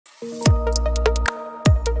May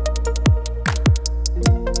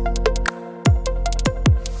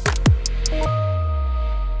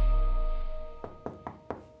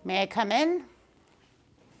I come in?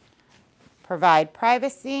 Provide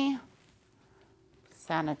privacy.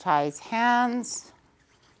 Sanitize hands.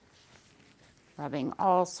 Rubbing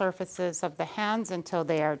all surfaces of the hands until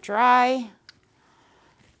they are dry.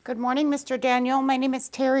 Good morning, Mr. Daniel. My name is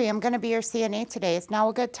Terry. I'm going to be your CNA today. Is now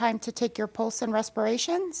a good time to take your pulse and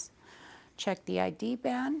respirations? Check the ID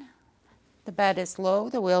band. The bed is low,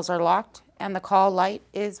 the wheels are locked, and the call light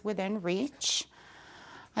is within reach.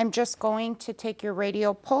 I'm just going to take your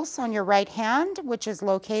radial pulse on your right hand, which is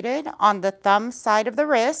located on the thumb side of the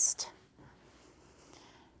wrist.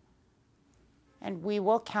 And we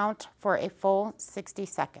will count for a full 60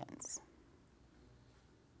 seconds.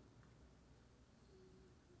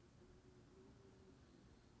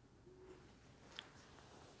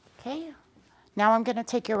 Okay, now I'm going to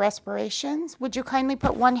take your respirations. Would you kindly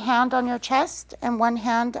put one hand on your chest and one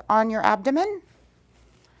hand on your abdomen?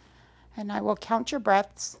 And I will count your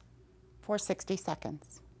breaths for 60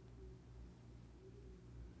 seconds.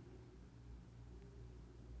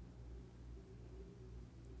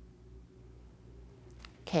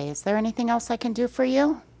 Okay, is there anything else I can do for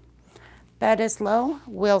you? Bed is low,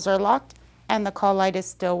 wheels are locked, and the call light is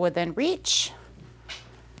still within reach.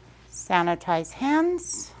 Sanitize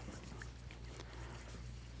hands.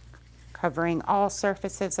 Covering all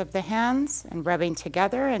surfaces of the hands and rubbing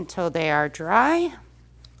together until they are dry.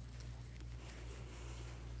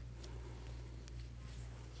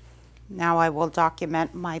 Now I will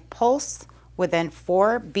document my pulse within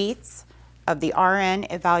 4 beats of the RN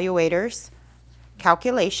evaluator's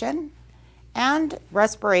calculation and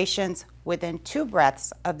respirations within 2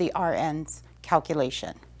 breaths of the RN's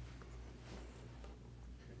calculation.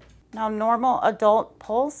 Now normal adult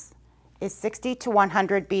pulse is 60 to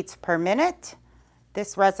 100 beats per minute.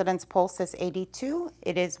 This resident's pulse is 82.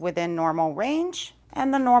 It is within normal range.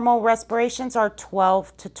 And the normal respirations are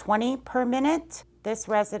 12 to 20 per minute. This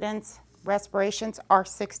resident's respirations are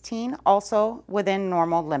 16, also within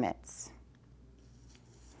normal limits.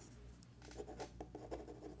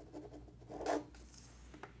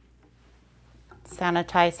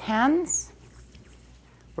 Sanitize hands.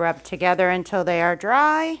 Rub together until they are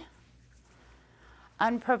dry.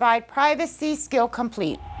 And provide privacy, skill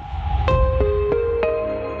complete.